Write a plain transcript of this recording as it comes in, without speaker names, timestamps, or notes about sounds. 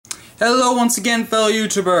Hello once again, fellow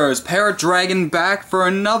YouTubers. Parrot Dragon back for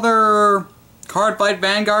another Card Fight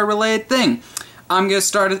Vanguard related thing. I'm gonna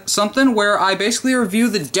start something where I basically review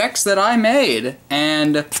the decks that I made,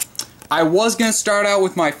 and I was gonna start out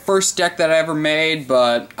with my first deck that I ever made,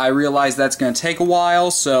 but I realized that's gonna take a while,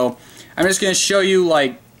 so I'm just gonna show you,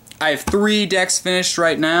 like, I have 3 decks finished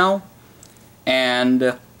right now,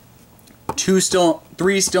 and three still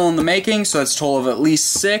in the making, so that's a total of at least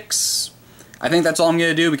 6. I think that's all I'm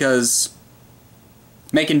going to do because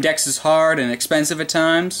making decks is hard and expensive at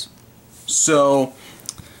times. So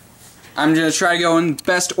I'm going to try to go in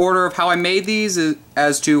best order of how I made these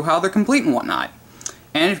as to how they're complete and whatnot.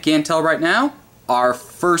 And if you can't tell right now, our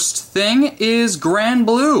first thing is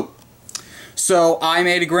GranBlue. So I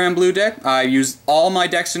made a GranBlue deck. I used all my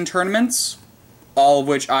decks in tournaments, all of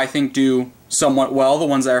which I think do somewhat well, the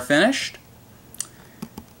ones that are finished.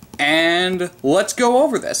 And let's go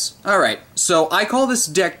over this. Alright, so I call this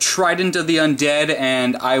deck Trident of the UnDead,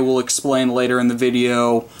 and I will explain later in the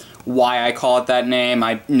video why I call it that name.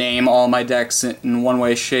 I name all my decks in one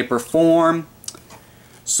way, shape, or form.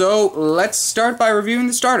 So let's start by reviewing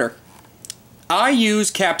the starter. I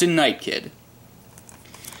use Captain Nightkid.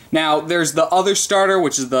 Now, there's the other starter,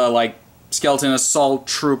 which is the, like, Skeleton Assault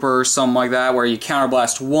Trooper or something like that, where you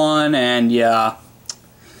counterblast 1 and you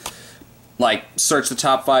like, search the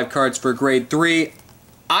top 5 cards for grade 3.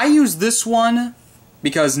 I use this one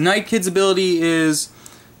because Nightkid's ability is,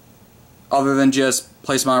 other than just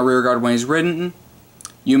place him on a rear guard when he's ridden,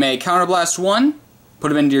 you may counterblast 1,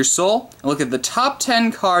 put him into your soul, and look at the top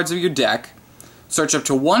 10 cards of your deck, search up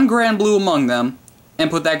to 1 GranBlue among them, and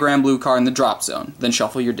put that GranBlue card in the drop zone. Then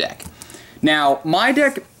shuffle your deck. Now, my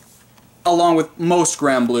deck, along with most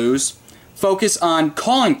GranBlues, focus on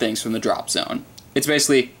calling things from the drop zone. It's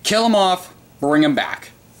basically kill them off, bring them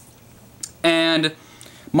back. And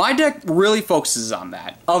my deck really focuses on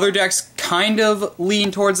that. Other decks kind of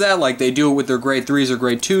lean towards that, like they do it with their grade 3s or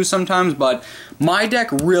grade 2s sometimes, but my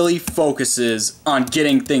deck really focuses on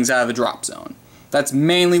getting things out of the drop zone. That's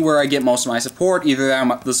mainly where I get most of my support, either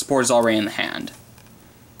that the support is already in the hand.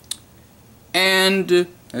 And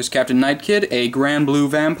there's Captain Nightkid, a GranBlue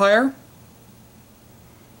vampire.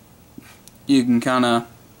 You can kind of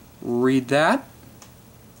read that.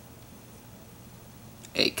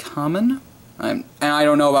 A common. And I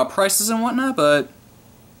don't know about prices and whatnot, but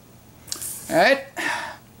alright.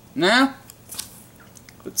 Now,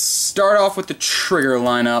 let's start off with the trigger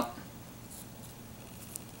lineup.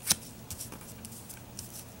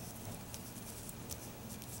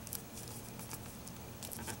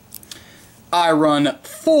 I run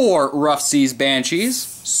 4 Rough Seas Banshees,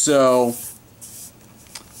 so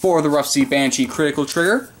for the Rough Sea Banshee critical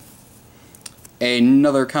trigger,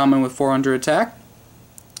 another common with 400 attack.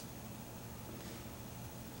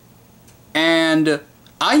 And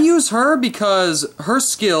I use her because her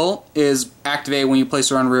skill is activated when you place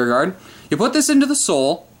her on rear guard. You put this into the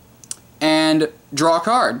soul and draw a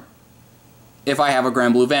card. If I have a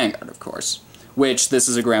GranBlue Vanguard, of course. Which, this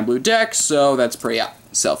is a GranBlue deck, so that's pretty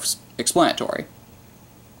self-explanatory.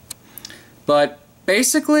 But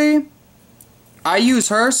basically, I use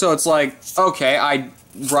her, so it's like, okay, I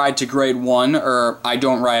ride to grade 1, or I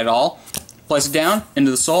don't ride at all. Place it down, into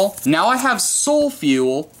the soul. Now I have soul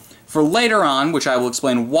fuel for later on, which I will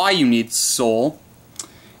explain why you need soul.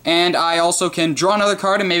 And I also can draw another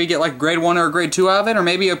card and maybe get like grade 1 or a grade 2 out of it, or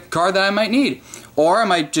maybe a card that I might need. Or I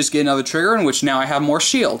might just get another trigger in which now I have more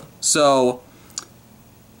shield. So,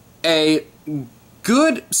 a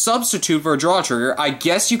good substitute for a draw trigger. I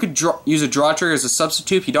guess you could use a draw trigger as a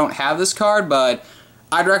substitute if you don't have this card, but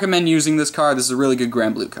I'd recommend using this card. This is a really good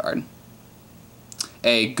GranBlue card.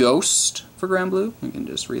 A ghost for GranBlue. You can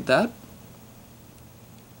just read that.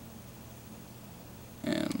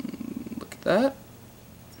 And look at that.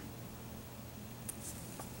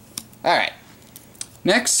 Alright.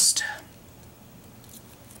 Next,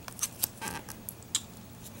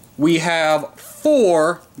 we have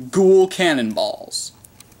 4 Ghoul Cannonballs.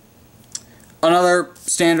 Another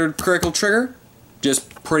standard critical trigger.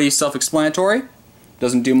 Just pretty self-explanatory.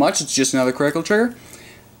 Doesn't do much, it's just another critical trigger.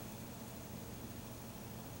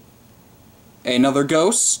 Another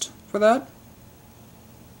ghost for that.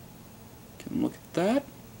 Look at that.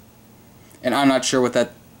 And I'm not sure what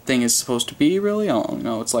that thing is supposed to be, really. I don't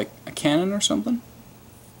know. It's like a cannon or something.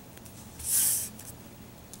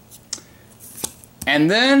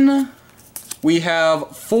 And then we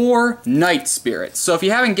have 4 Night Spirits. So if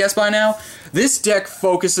you haven't guessed by now, this deck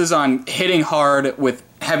focuses on hitting hard with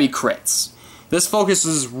heavy crits. This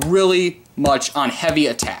focuses really much on heavy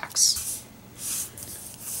attacks.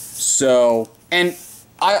 So, and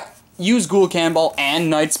I use Ghoul Cannonball and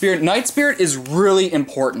Night Spirit. Night Spirit is really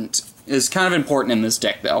important is kind of important in this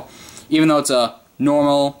deck, though. Even though it's a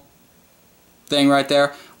normal thing right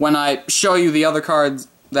there, when I show you the other cards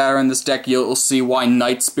that are in this deck, you'll see why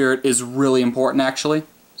Night Spirit is really important, actually.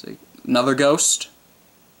 So, another Ghost.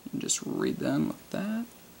 You can just read them like that.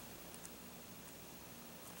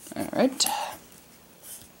 Alright.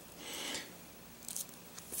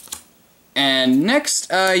 And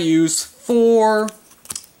next I use 4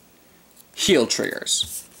 heal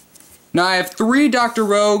triggers. Now I have 3 Dr.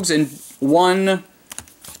 Rogues and 1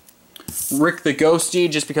 Rick the Ghosty,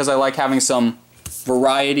 just because I like having some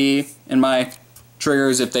variety in my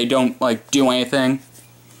triggers if they don't do anything.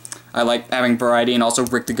 I like having variety, and also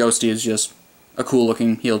Rick the Ghosty is just a cool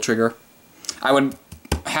looking heal trigger. I would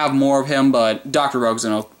have more of him, but Dr. Rogue's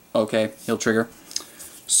an okay heal trigger.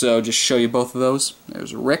 So just show you both of those.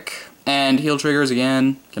 There's Rick. And heal triggers,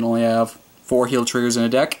 again, can only have 4 heal triggers in a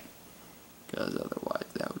deck, because otherwise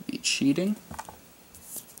that would be cheating.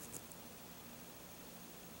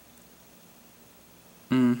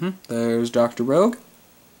 There's Dr. Rogue.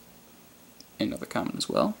 Another common as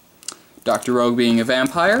well. Dr. Rogue being a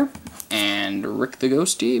vampire, and Rick the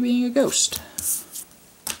Ghosty being a ghost.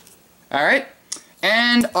 Alright,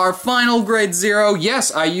 and our final grade 0,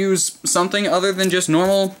 yes, I use something other than just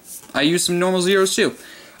normal, I use some normal zeros too.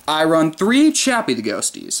 I run 3 Chappie the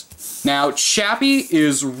Ghosties. Now, Chappie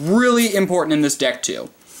is really important in this deck too,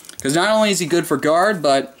 because not only is he good for guard,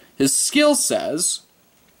 but his skill says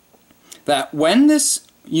that when this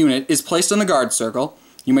unit is placed on the guard circle,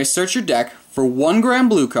 you may search your deck for 1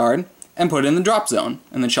 GranBlue card and put it in the drop zone,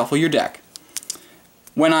 and then shuffle your deck.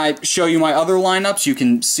 When I show you my other lineups, you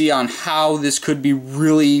can see on how this could be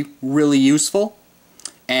really, really useful.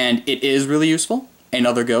 And it is really useful.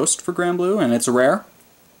 Another Ghost for GranBlue, and it's a rare.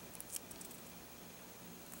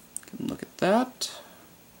 Look at that.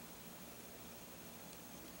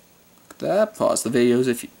 Look at that. Pause the video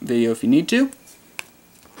if you need to.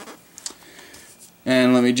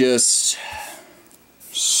 And let me just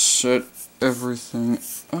set everything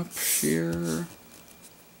up here.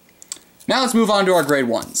 Now let's move on to our grade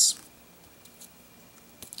 1s.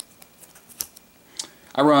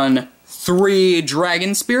 I run 3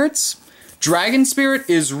 Dragon Spirits. Dragon Spirit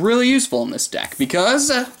is really useful in this deck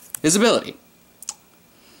because his ability.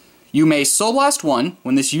 You may Soul Blast 1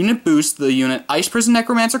 when this unit boosts the unit Ice Prison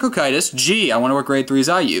Necromancer Cocytus. Gee, I wonder what grade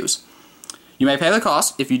 3s I use. You may pay the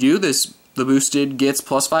cost. If you do, the boosted gets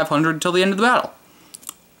plus 500 until the end of the battle.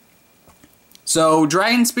 So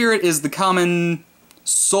Dragon Spirit is the common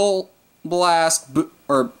Soul Blast,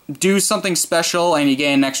 or do something special and you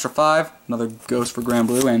gain an extra 5. Another Ghost for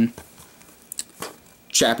GranBlue, and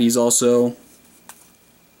Chappie's also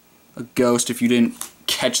a Ghost if you didn't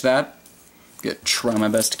catch that. I'm gonna try my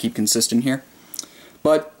best to keep consistent here.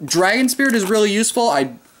 But Dragon Spirit is really useful.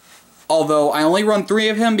 Although I only run 3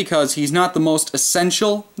 of him because he's not the most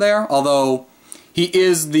essential there, although he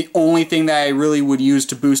is the only thing that I really would use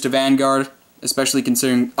to boost a Vanguard, especially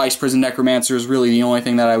considering Ice Prison Necromancer is really the only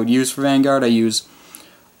thing that I would use for Vanguard. I use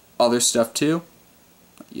other stuff too.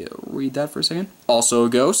 Yeah, read that for a second. Also a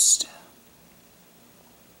Ghost.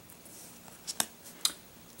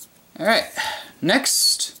 Alright,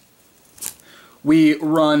 next we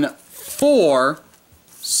run 4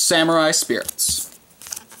 Samurai Spirits.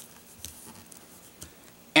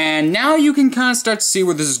 And now you can kind of start to see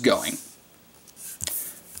where this is going.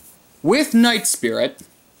 With Night Spirit,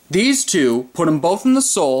 these 2, put them both in the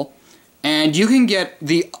soul, and you can get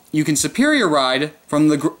you can Superior Ride from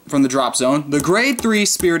the drop zone the grade 3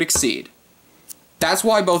 Spirit Exceed. That's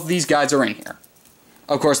why both of these guys are in here.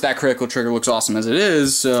 Of course, that critical trigger looks awesome as it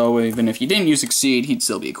is, so even if you didn't use Exceed, he'd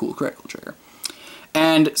still be a cool critical trigger.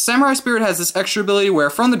 And Samurai Spirit has this extra ability where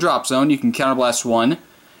from the drop zone you can counterblast 1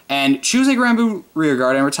 and choose a GranBlue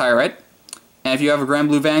rearguard and retire it. And if you have a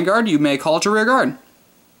GranBlue Vanguard, you may call it your rearguard.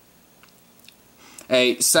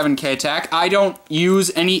 A 7k attack. I don't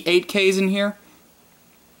use any 8ks in here.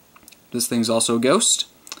 This thing's also a Ghost.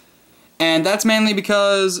 And that's mainly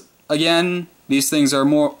because, again, these things are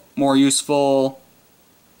more useful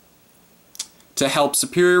to help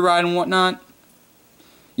Superior Ride and whatnot.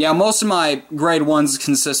 Yeah, most of my grade 1s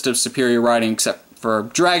consist of Superior Riding except for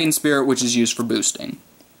Dragon Spirit, which is used for boosting.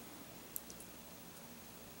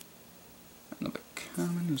 Another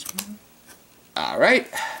common as well. Alright.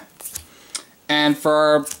 And for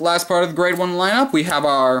our last part of the grade 1 lineup, we have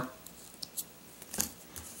our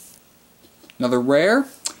another rare,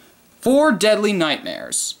 4 Deadly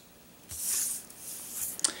Nightmares.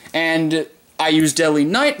 And I use Deadly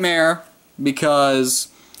Nightmare because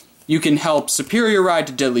you can help Superior Ride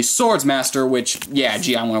to Deadly Swordsmaster, which, yeah,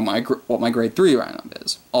 gee, I wonder what my grade 3 lineup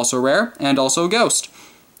is. Also rare, and also Ghost.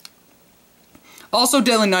 Also,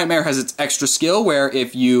 Deadly Nightmare has its extra skill where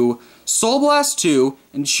if you Soul Blast 2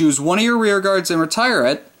 and choose one of your rear guards and retire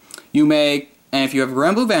it, you may, and if you have a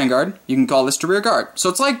GranBlue Vanguard, you can call this to rear guard. So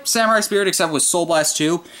it's like Samurai Spirit except with Soul Blast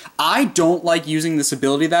 2. I don't like using this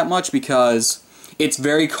ability that much because it's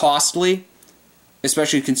very costly,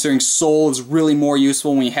 especially considering Soul is really more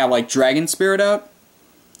useful when you have like Dragon Spirit out.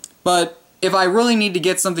 But if I really need to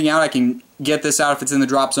get something out, I can get this out if it's in the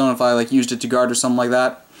drop zone, if I like used it to guard or something like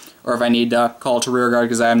that. Or if I need to call it to rear guard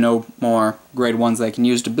because I have no more grade 1s that I can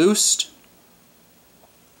use to boost.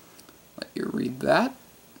 Let you read that.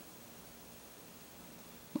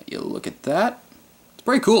 Let you look at that. It's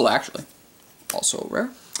pretty cool, actually. Also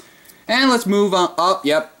rare. And let's move on up.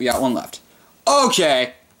 Yep, we got one left.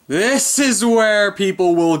 Okay, this is where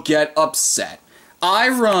people will get upset. I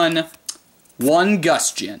run one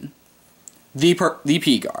Gustian, the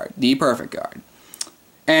P guard, the perfect guard.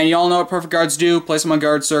 And y'all know what perfect guards do. Place them on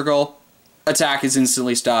guard circle. Attack is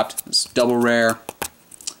instantly stopped. It's double rare.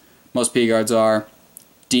 Most P guards are.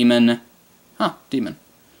 Demon. Demon.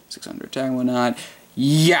 600 attack and whatnot.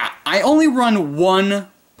 Yeah, I only run one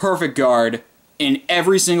perfect guard in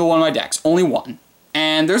every single one of my decks. Only one.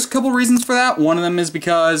 And there's a couple reasons for that. One of them is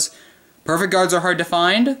because perfect guards are hard to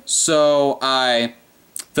find. So I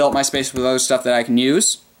fill up my space with other stuff that I can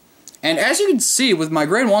use. And as you can see with my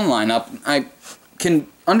grade 1 lineup, I can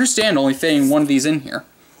understand only fitting one of these in here.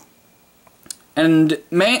 And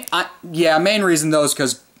main reason though is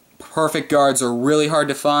because perfect guards are really hard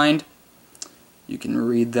to find. You can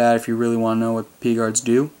read that if you really want to know what P guards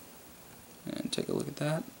do. And take a look at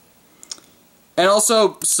that. And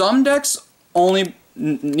also, some decks only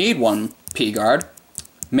need one P guard.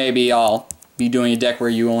 Maybe I'll be doing a deck where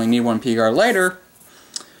you only need one P guard later.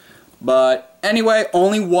 But anyway,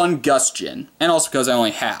 only one Gustian. And also because I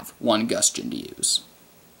only have one Gustian to use.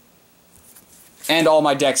 And all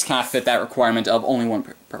my decks kind of fit that requirement of only one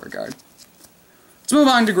perfect guard. Let's move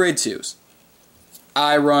on to grade 2s.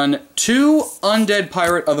 I run 2 Undead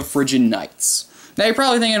Pirate of the Frigid Knights. Now you're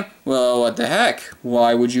probably thinking, well, what the heck?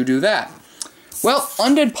 Why would you do that? Well,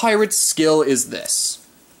 Undead Pirate's skill is this.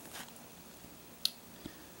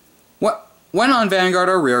 When on Vanguard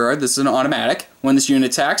or Rearguard, this is an automatic. When this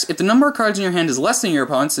unit attacks, if the number of cards in your hand is less than your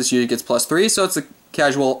opponent's, this unit gets +3, so it's a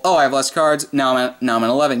casual, oh, I have less cards, now I'm at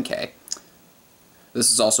 11k.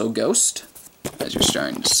 This is also Ghost. As you're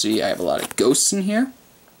starting to see, I have a lot of ghosts in here.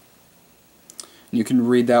 You can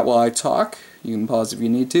read that while I talk. You can pause if you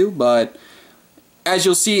need to, but as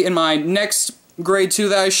you'll see in my next grade 2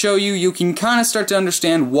 that I show you, you can kind of start to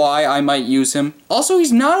understand why I might use him. Also,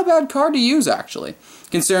 he's not a bad card to use, actually,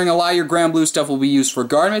 considering a lot of your GranBlue stuff will be used for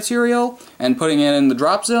guard material and putting it in the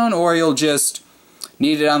drop zone, or you'll just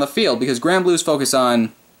need it on the field, because GranBlues focus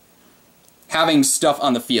on having stuff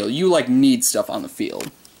on the field. You, like, need stuff on the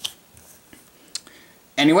field.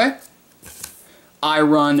 Anyway, I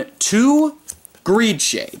run 2 Greed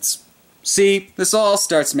Shades. See, this all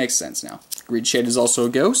starts to make sense now. Greed Shade is also a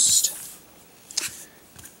ghost.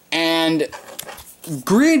 And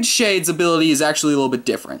Greed Shade's ability is actually a little bit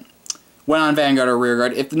different. When on Vanguard or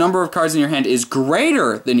Rearguard, if the number of cards in your hand is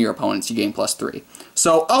greater than your opponent's, you gain +3.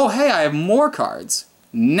 So, oh hey, I have more cards.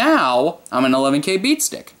 Now, I'm an 11k beat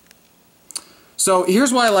stick. So,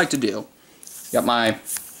 here's what I like to do. Got my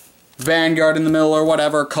Vanguard in the middle or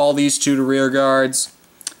whatever, call these 2 to rear guards.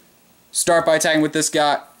 Start by attacking with this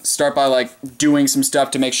guy. Start by, like, doing some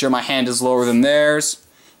stuff to make sure my hand is lower than theirs.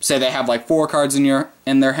 Say they have, like, 4 cards in their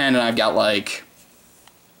hand, and I've got, like,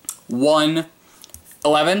 11.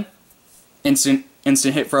 Instant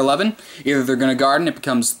hit for 11. Either they're going to guard and it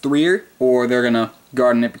becomes 3, or they're going to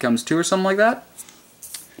guard and it becomes 2 or something like that.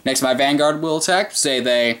 Next, my Vanguard will attack. Say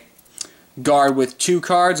they guard with 2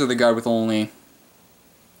 cards, or they guard with only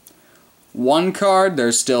 1 card.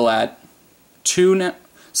 They're still at 2 now.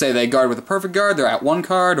 Say they guard with a perfect guard, they're at 1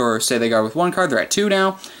 card, or say they guard with 1 card, they're at 2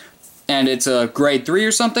 now. And it's a grade 3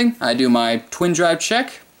 or something. I do my Twin Drive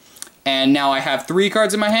check, and now I have 3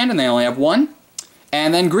 cards in my hand, and they only have 1.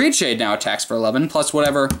 And then Greed Shade now attacks for 11, plus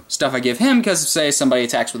whatever stuff I give him, because if, say, somebody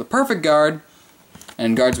attacks with a perfect guard,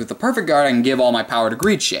 and guards with the perfect guard, I can give all my power to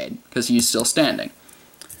Greed Shade, because he's still standing.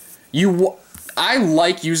 I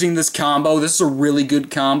like using this combo. This is a really good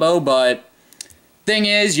combo, but thing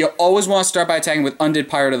is, you always want to start by attacking with Undead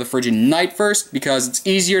Pirate of the Frigid Knight first, because it's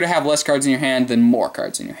easier to have less cards in your hand than more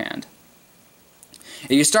cards in your hand.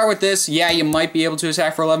 If you start with this, yeah, you might be able to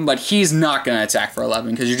attack for 11, but he's not going to attack for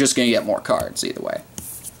 11, because you're just going to get more cards either way.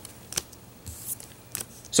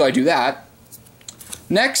 So I do that.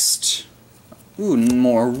 Next,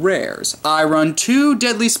 more rares. I run 2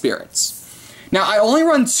 Deadly Spirits. Now, I only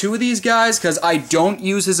run 2 of these guys because I don't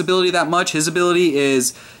use his ability that much. His ability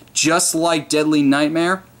is just like Deadly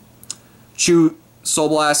Nightmare, choose Soul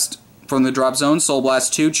Blast from the drop zone. Soul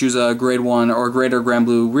Blast 2, choose a grade 1 or greater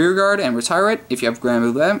GranBlue rearguard and retire it. If you have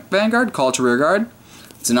GranBlue Vanguard, call it to rearguard.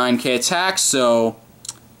 It's a 9k attack, so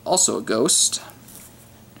also a ghost.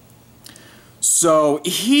 So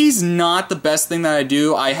he's not the best thing that I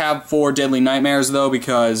do. I have 4 Deadly Nightmares though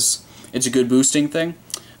because it's a good boosting thing.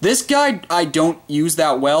 This guy I don't use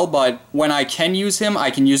that well, but when I can use him,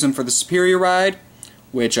 I can use him for the Superior Ride,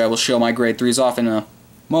 which I will show my grade 3s off in a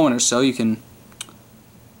moment or so. You can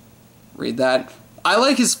read that. I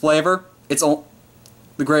like his flavor. The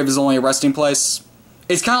grave is only a resting place.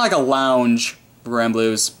 It's kind of like a lounge for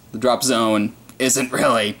GranBlues. The drop zone isn't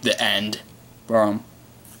really the end for him.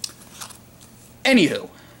 Anywho.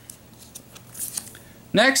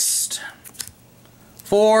 Next,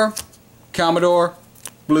 4 Commodore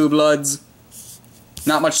Blue Bloods.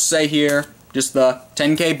 Not much to say here. Just the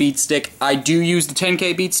 10k beat stick. I do use the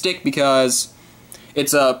 10k beat stick because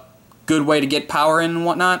it's a good way to get power in and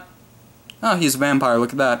whatnot. Oh, he's a vampire,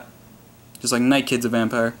 look at that. Just like Night Kid's a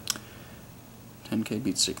vampire. 10k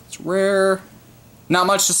beat stick, it's rare. Not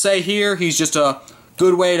much to say here, he's just a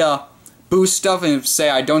good way to boost stuff, and if say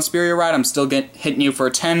I don't Superior Ride, I'm still hitting you for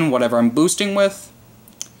a 10, whatever I'm boosting with.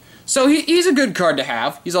 So he's a good card to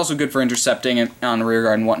have. He's also good for intercepting it on the rear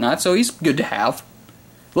guard and whatnot, so he's good to have.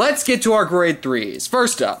 Let's get to our grade 3s.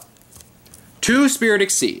 First up, 2 Spirit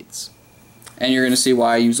Exceeds. And you're going to see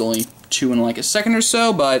why I use only 2 in like a second or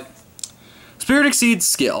so, but Spirit Exceeds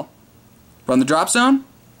skill. From the drop zone,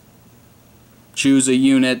 choose a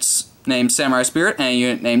unit named Samurai Spirit and a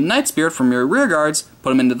unit named Night Spirit from your rear guards,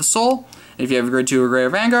 put them into the soul, and if you have a grade 2 or greater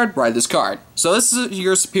Vanguard, ride this card. So this is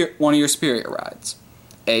one of your Superior Rides.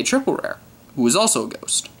 A triple rare, who is also a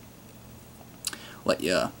ghost. Let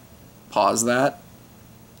you pause that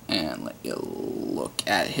and let you look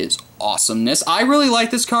at his awesomeness. I really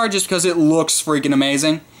like this card just because it looks freaking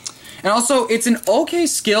amazing. And also, it's an okay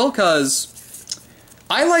skill because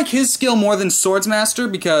I like his skill more than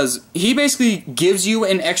Swordsmaster because he basically gives you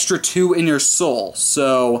an extra 2 in your soul.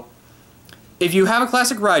 So, if you have a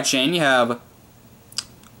classic ride chain, you have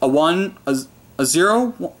a 1, a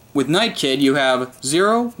 0, with Night Kid, you have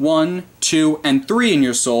 0, 1, 2, and 3 in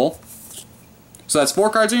your soul. So that's 4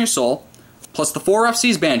 cards in your soul. Plus the 4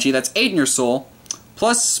 FC's Banshee, that's 8 in your soul.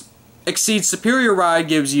 Plus Exceed Superior Ride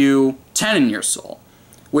gives you 10 in your soul.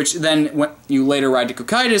 Which then, when you later ride to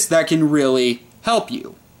Cocytus, that can really help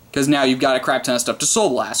you. Because now you've got a crap ton of stuff to Soul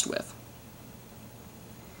Blast with.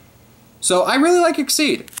 So I really like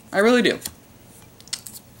Exceed. I really do.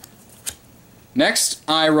 Next,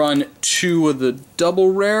 I run 2 of the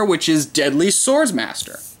double rare, which is Deadly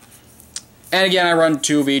Swordsmaster. And again, I run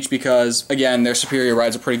 2 of each because, again, their Superior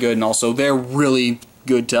Rides are pretty good, and also they're really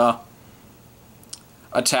good to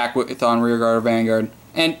attack with on Rearguard or Vanguard.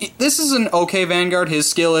 And this is an okay Vanguard. His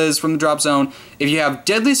skill is, from the drop zone, if you have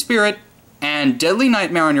Deadly Spirit and Deadly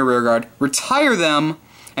Nightmare on your Rearguard, retire them,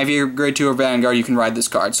 and if you're grade 2 or Vanguard, you can ride this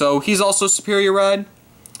card. So he's also Superior Ride.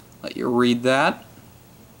 Let you read that.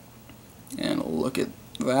 And look at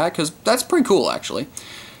that, because that's pretty cool, actually.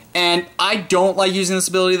 And I don't like using this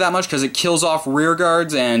ability that much, because it kills off rear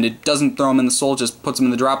guards, and it doesn't throw them in the soul, just puts them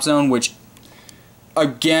in the drop zone, which,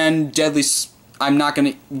 again, I'm not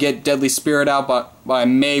going to get Deadly Spirit out, but I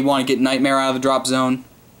may want to get Nightmare out of the drop zone.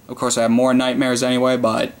 Of course, I have more Nightmares anyway,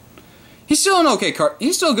 but he's still an okay card.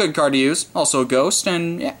 He's still a good card to use. Also a ghost,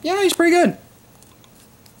 and yeah, he's pretty good.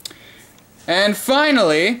 And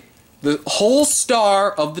finally, the whole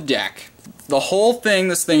star of the deck. The whole thing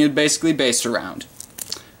this thing is basically based around.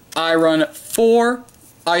 I run 4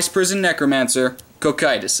 Ice Prison Necromancer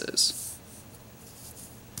Cocytuses.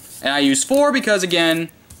 And I use 4 because, again,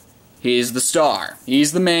 he's the star.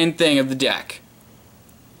 He's the main thing of the deck.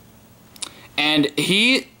 And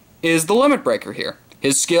he is the limit breaker here.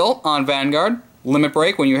 His skill on Vanguard, limit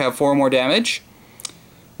break when you have 4 or more damage.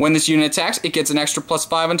 When this unit attacks, it gets an extra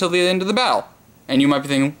 +5 until the end of the battle. And you might be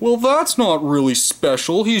thinking, well, that's not really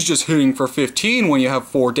special. He's just hitting for 15 when you have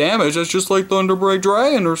 4 damage. That's just like Thunderbreak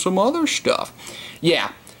Dragon or some other stuff.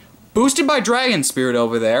 Yeah. Boosted by Dragon Spirit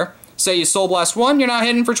over there. Say you Soul Blast 1, you're not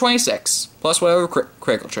hitting for 26. Plus whatever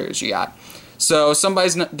critical triggers you got. So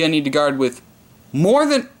somebody's going to need to guard with more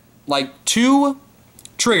than, like, 2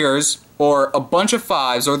 triggers or a bunch of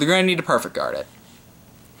 5s, or they're going to need to perfect guard it.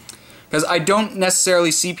 Because I don't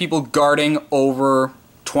necessarily see people guarding over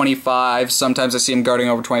 25. Sometimes I see him guarding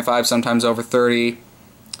over 25, sometimes over 30.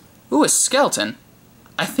 Ooh, a skeleton.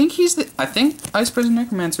 I think Ice Prison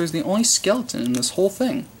Necromancer is the only skeleton in this whole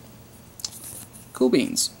thing. Cool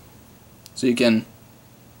beans. So you can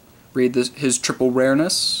read his triple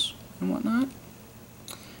rareness and whatnot.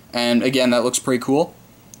 And again, that looks pretty cool.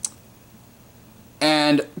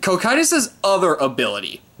 And Cocytus' other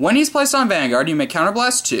ability. When he's placed on Vanguard, you may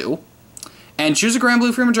Counterblast 2, and choose a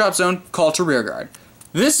GranBlue from a drop zone, call to rearguard.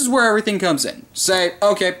 This is where everything comes in. Say,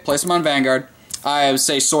 okay, place him on Vanguard. I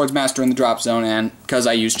say Swordsmaster in the drop zone, and because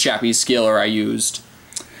I used Chappie's skill or I used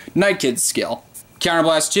Night Kid's skill.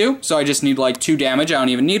 Counterblast 2, so I just need like 2 damage. I don't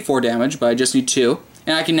even need 4 damage, but I just need 2.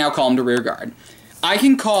 And I can now call him to rearguard. I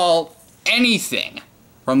can call anything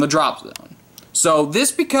from the drop zone. So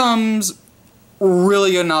this becomes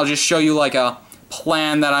really good, and I'll just show you like a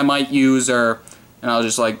plan that I might use, and I'll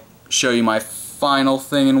just like show you my final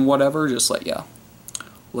thing and whatever. Just like, yeah.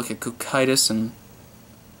 Look at Cocytus and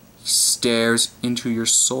stares into your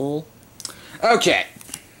soul. Okay.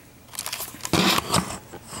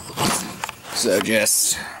 So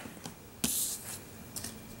just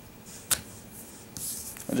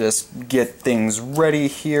get things ready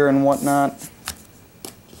here and whatnot.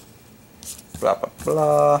 Blah blah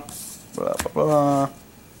blah. Blah blah blah.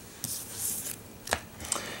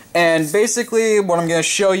 And basically what I'm going to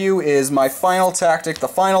show you is my final tactic, the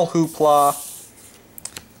final hoopla.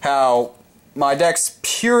 How my deck's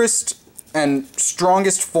purest and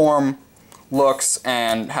strongest form looks,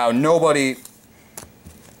 and how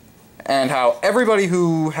everybody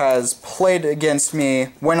who has played against me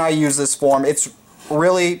when I use this form, it's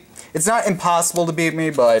not impossible to beat me,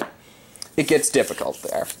 but it gets difficult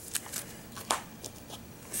there.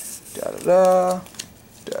 Da da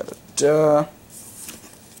da da da.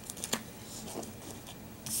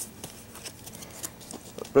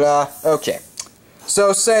 Blah. Okay.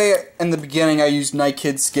 So say in the beginning I used Night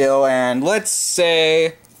Kid's skill, and let's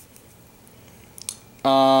say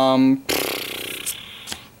I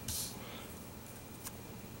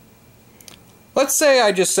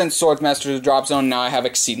just sent Swordsmaster to the drop zone, and now I have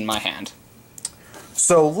Exceed in my hand.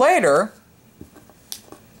 So later,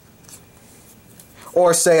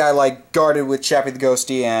 or say I like guarded with Chappie the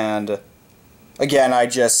Ghosty, and again I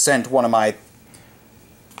just sent one of my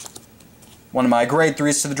grade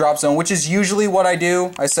 3s to the drop zone, which is usually what I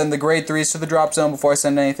do. I send the grade 3s to the drop zone before I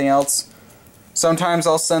send anything else. Sometimes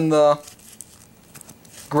I'll send the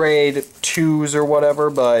grade 2s or whatever,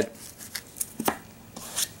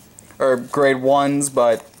 or grade 1s,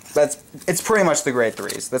 but it's pretty much the grade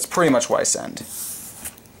 3s. That's pretty much what I send.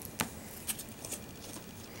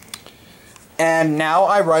 And now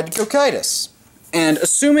I ride Cocytus. And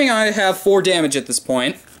assuming I have 4 damage at this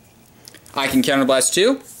point, I can Counterblast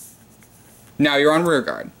 2. Now you're on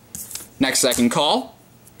rearguard. Next I can call.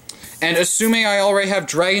 And assuming I already have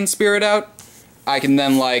Dragon Spirit out, I can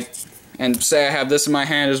then and say I have this in my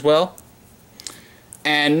hand as well.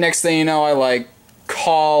 And next thing you know, I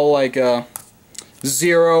call a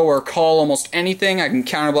 0 or call almost anything. I can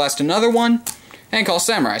Counterblast another one and call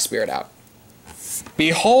Samurai Spirit out.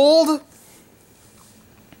 Behold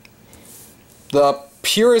the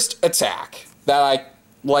purest attack that I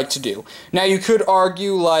like to do. Now you could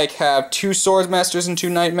argue have 2 Swordsmasters and 2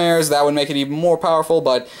 Nightmares, that would make it even more powerful,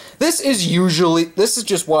 but this is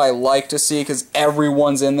just what I like to see because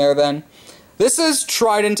everyone's in there then. This is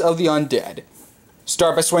Trident of the Undead.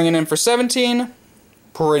 Start by swinging in for 17,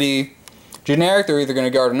 pretty generic, they're either going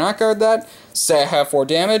to guard or not guard that. Say I have 4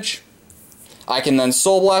 damage, I can then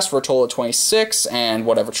Soul Blast for a total of 26, and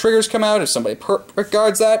whatever triggers come out, if somebody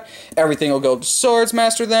guards that, everything will go to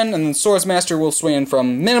Swordsmaster then, and then Swordsmaster will swing in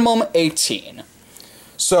from minimum 18.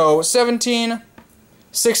 So 17,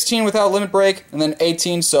 16 without limit break, and then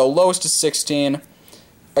 18, so lowest is 16.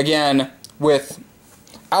 Again,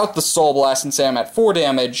 without the Soul Blast, and say I'm at 4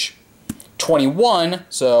 damage, 21,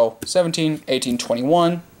 so 17, 18,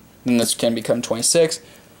 21, and this can become 26.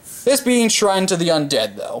 This being Shrine to the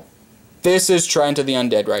Undead, though. This is Trident of the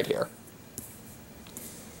Undead right here.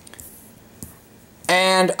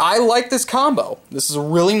 And I like this combo. This is a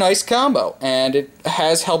really nice combo, and it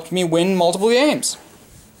has helped me win multiple games.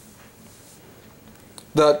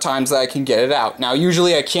 The times that I can get it out. Now,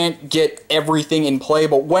 usually I can't get everything in play,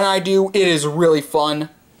 but when I do, it is really fun.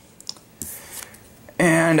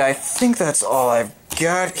 And I think that's all I've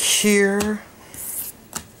got here.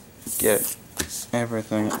 Get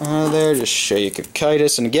everything out of there, just show you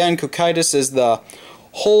Cocytus, and again, Cocytus is the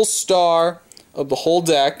whole star of the whole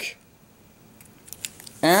deck,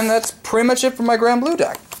 and that's pretty much it for my GranBlue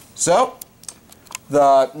deck. So,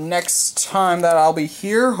 the next time that I'll be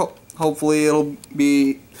here, hopefully it'll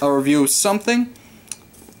be a review of something,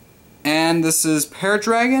 and this is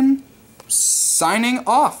Paradragon, signing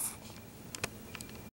off.